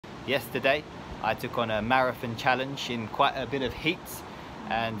yesterday. I took on a marathon challenge in quite a bit of heat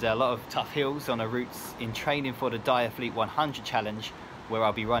and a lot of tough hills on the routes in training for the DiAthlete 100 challenge, where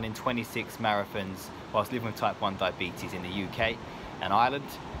I'll be running 26 marathons whilst living with type 1 diabetes in the UK and Ireland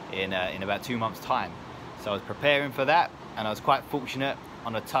in about 2 months' time. So I was preparing for that, and I was quite fortunate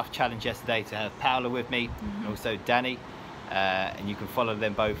on a tough challenge yesterday to have Paula with me, and also Danny, and you can follow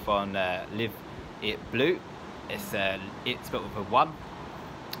them both on Live It Blue. It's spelled with a 1,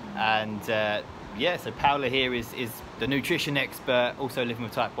 and yeah, so Paula here is the nutrition expert, also living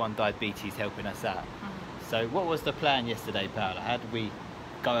with type 1 diabetes, helping us out. So what was the plan yesterday, Paula? How did we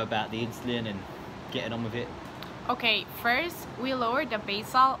go about the insulin and getting on with it? Okay, first we lowered the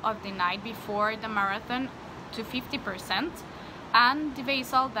basal of the night before the marathon to 50%, and the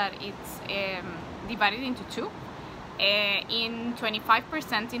basal that it's divided into 2 in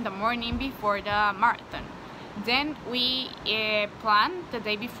 25% in the morning before the marathon. Then we planned the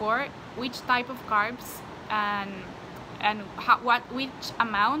day before which type of carbs and which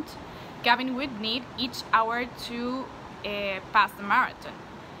amount Gavin would need each hour to pass the marathon.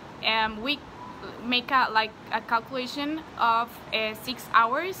 We make a calculation of 6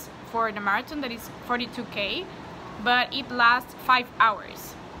 hours for the marathon, that is 42K, but it lasts 5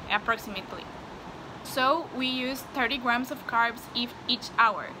 hours approximately. So we use 30 grams of carbs each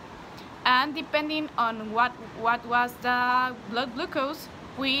hour, and depending on what was the blood glucose,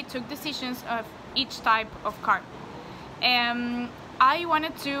 we took decisions of each type of carb. I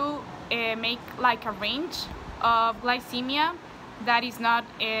wanted to make like a range of glycemia that is not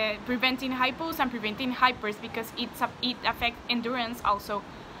preventing hypos and preventing hypers, because it affects endurance also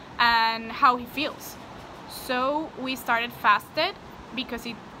and how he feels. So we started fasted because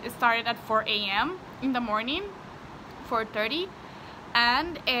it started at 4 a.m. in the morning, 4:30,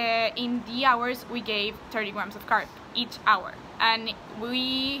 and in the hours we gave 30 grams of carb each hour, and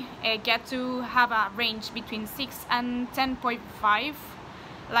we get to have a range between 6 and 10.5,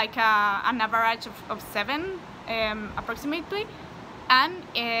 like an average of 7 approximately, and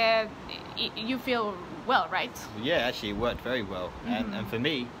you feel well, right? Yeah, actually it worked very well. And for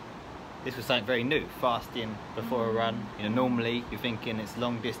me, this was something very new, fasting before a run. You know, normally you're thinking it's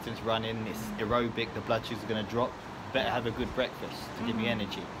long distance running, it's aerobic, the blood sugars are going to drop, better have a good breakfast to give you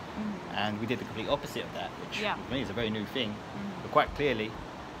energy. And we did the complete opposite of that, which for me is a very new thing. But quite clearly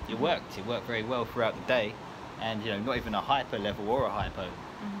it worked very well throughout the day, and you know, not even a hyper level or a hypo.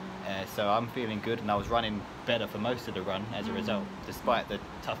 So I'm feeling good, and I was running better for most of the run as a result, despite the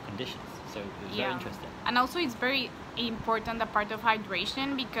tough conditions. So it was very interesting. And also it's very important, the part of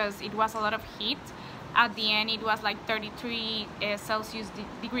hydration, because it was a lot of heat. At the end it was like 33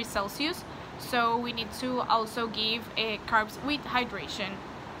 degrees Celsius, so we need to also give carbs with hydration.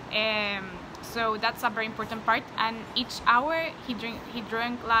 So that's a very important part. And each hour he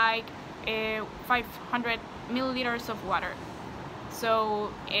drank like 500 milliliters of water. So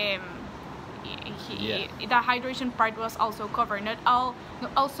the hydration part was also covered. Not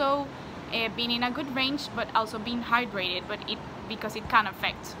also being in a good range, but also being hydrated, but because it can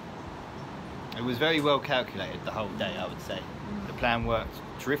affect. It was very well calculated the whole day, I would say. The plan worked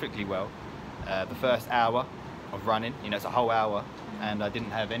terrifically well. The first hour of running, you know, it's a whole hour, and I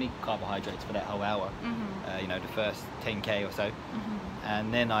didn't have any carbohydrates for that whole hour. You know, the first 10K or so,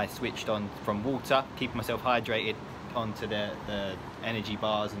 and then I switched on from water, keeping myself hydrated, onto the energy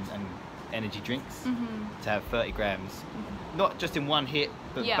bars and energy drinks to have 30 grams, not just in one hit,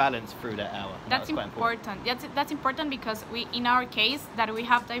 but balanced through that hour. That's important. That's important because in our case that we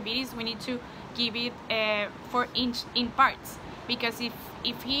have diabetes, we need to give it in parts, because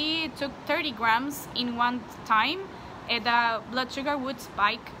if he took 30 grams in one time, the blood sugar would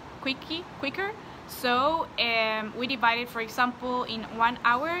spike quicker. So we divided, for example, in 1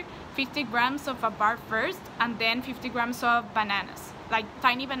 hour, 50 grams of a bar first, and then 50 grams of bananas, like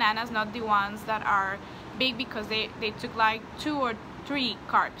tiny bananas, not the ones that are big, because they took like 2 or 3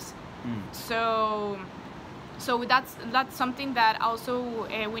 carbs. So that's something that also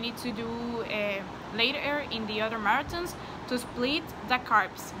we need to do later in the other marathons, to split the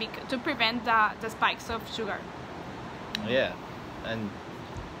carbs to prevent the spikes of sugar. Yeah, and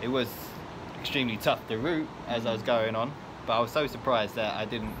it was extremely tough, the route, as I was going on, but I was so surprised that I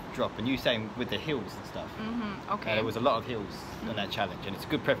didn't drop. And you saying with the hills and stuff, okay, there was a lot of hills on that challenge, and it's a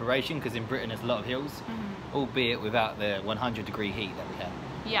good preparation, because in Britain there's a lot of hills, albeit without the 100-degree heat that we had.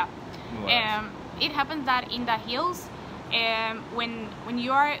 It happens that in the hills, when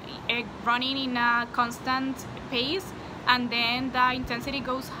you are running in a constant pace, and then the intensity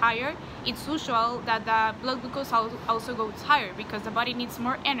goes higher, it's usual that the blood glucose also goes higher, because the body needs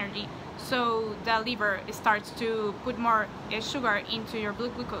more energy. so the liver starts to put more sugar into your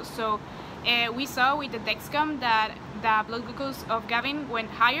blood glucose. So we saw with the Dexcom that the blood glucose of Gavin went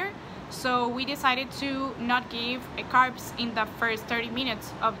higher, so we decided to not give carbs in the first 30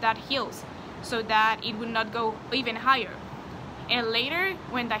 minutes of that hills, so that it would not go even higher. And later,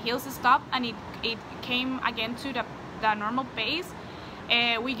 when the hills stopped and it came again to the normal pace,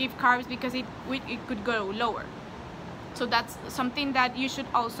 we give carbs because it could go lower. So that's something that you should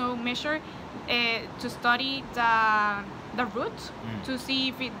also measure to study the route, to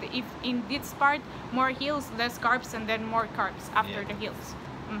see if in this part more hills, less carbs, and then more carbs after the hills.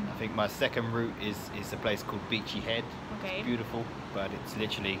 I think my second route is a place called Beachy Head. Okay. It's beautiful, but it's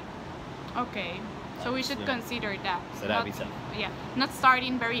literally... Okay. So we should consider that. So that'd be tough. Yeah, not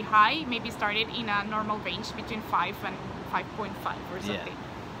starting very high, maybe started in a normal range between 5 and 5.5 or something.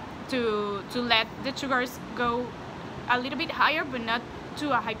 To let the sugars go a little bit higher, but not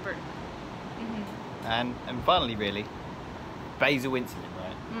to a hyper. And finally, really, basal insulin,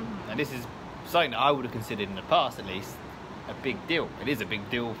 right? And this is something that I would have considered in the past, at least, a big deal. It is a big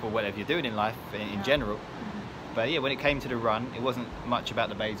deal for whatever you're doing in life in general. But yeah, when it came to the run, it wasn't much about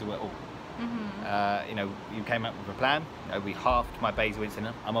the basal at all. You know, you came up with a plan. You know, we halved my basal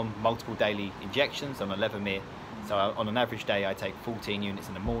insulin. I'm on multiple daily injections on a Levemir. So on an average day, I take 14 units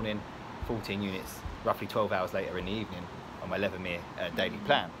in the morning, 14 units roughly 12 hours later in the evening on my Levemir daily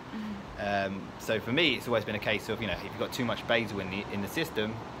plan. So for me, it's always been a case of, you know, if you've got too much basal in the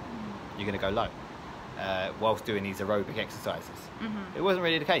system, you're going to go low whilst doing these aerobic exercises. It wasn't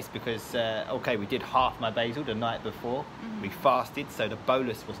really the case because, okay, we did half my basal the night before. We fasted, so the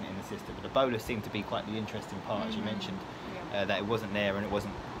bolus wasn't in the system. But the bolus seemed to be quite the interesting part, as you mentioned, that it wasn't there and it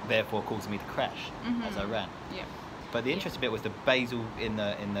wasn't therefore causing me to crash as I ran. But the interesting bit was the basal in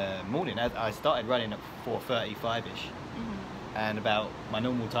the morning. I started running at 4:35ish, and about my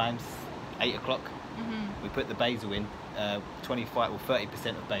normal times, 8 o'clock, we put the basal in. 25 or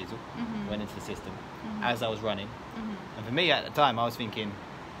 30% of basal went into the system as I was running. And for me at the time, I was thinking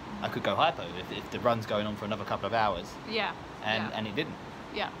I could go hypo if the run's going on for another couple of hours. And it didn't.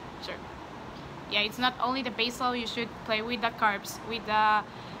 Yeah, sure. Yeah, it's not only the basal. You should play with the carbs, with the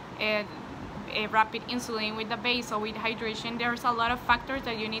rapid insulin, with the basal, with hydration. There's a lot of factors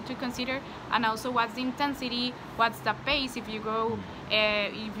that you need to consider, and also what's the intensity, what's the pace. If you go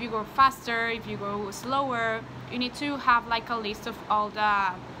faster, if you go slower, you need to have like a list of all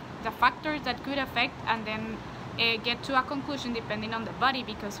the factors that could affect, and then get to a conclusion depending on the body,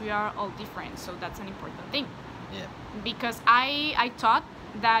 because we are all different. So that's an important thing. Because I thought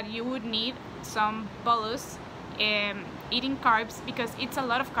that you would need some bolus eating carbs, because it's a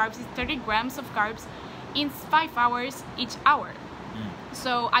lot of carbs. It's 30 grams of carbs in 5 hours each hour.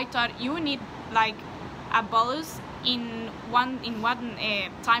 So I thought you would need like a bolus in one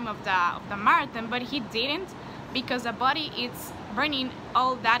time of the marathon, but he didn't, because the body is burning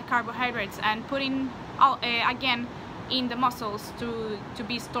all that carbohydrates and putting all again in the muscles to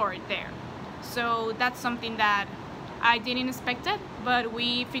be stored there. So that's something that I didn't expect it, but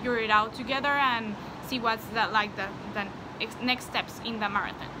we figure it out together and see what's the next steps in the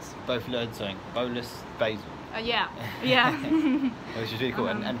marathons. Both learned something, bolus, basal. Yeah. Which is really cool.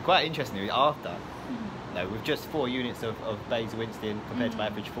 And quite interestingly, after, with just 4 units of basal insulin compared to my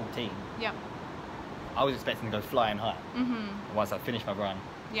average 14, I was expecting to go flying high once I finished my run.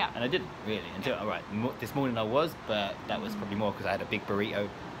 And I didn't really until this morning I was, but that was probably more because I had a big burrito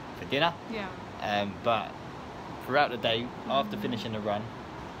for dinner. But throughout the day, after finishing the run,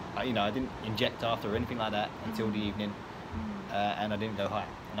 I didn't inject after or anything like that until the evening, and I didn't go high.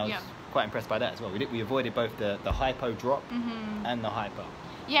 And I was quite impressed by that as well. We avoided both the hypo drop and the hypo.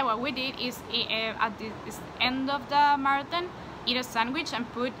 Yeah, what we did is at the end of the marathon, eat a sandwich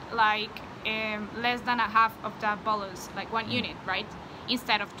and put like less than a half of the bolus, like 1 unit, right?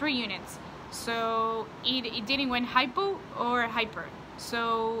 Instead of 3 units. So it didn't went hypo or hyper.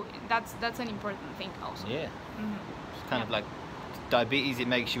 So that's an important thing also. It's kind of like diabetes, it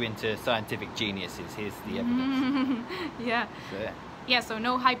makes you into scientific geniuses. Here's the evidence. So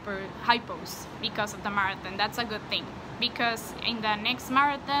no hypos because of the marathon. That's a good thing, because in the next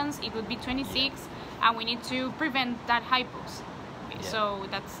marathons it would be 26 and we need to prevent that hypos. So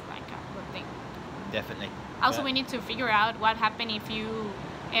that's like a good thing. Definitely. Also, we need to figure out what happens if you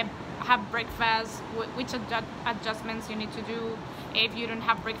have breakfast, which adjustments you need to do. If you don't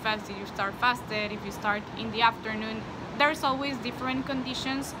have breakfast, if you start fasted, if you start in the afternoon, there's always different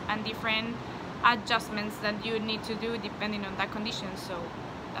conditions and different adjustments that you need to do depending on that condition. So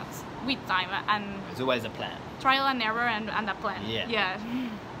that's with time, and there's always a plan. Trial and error and a plan.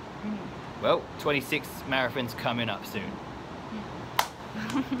 Well, 26 marathons coming up soon.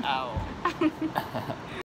 Ow.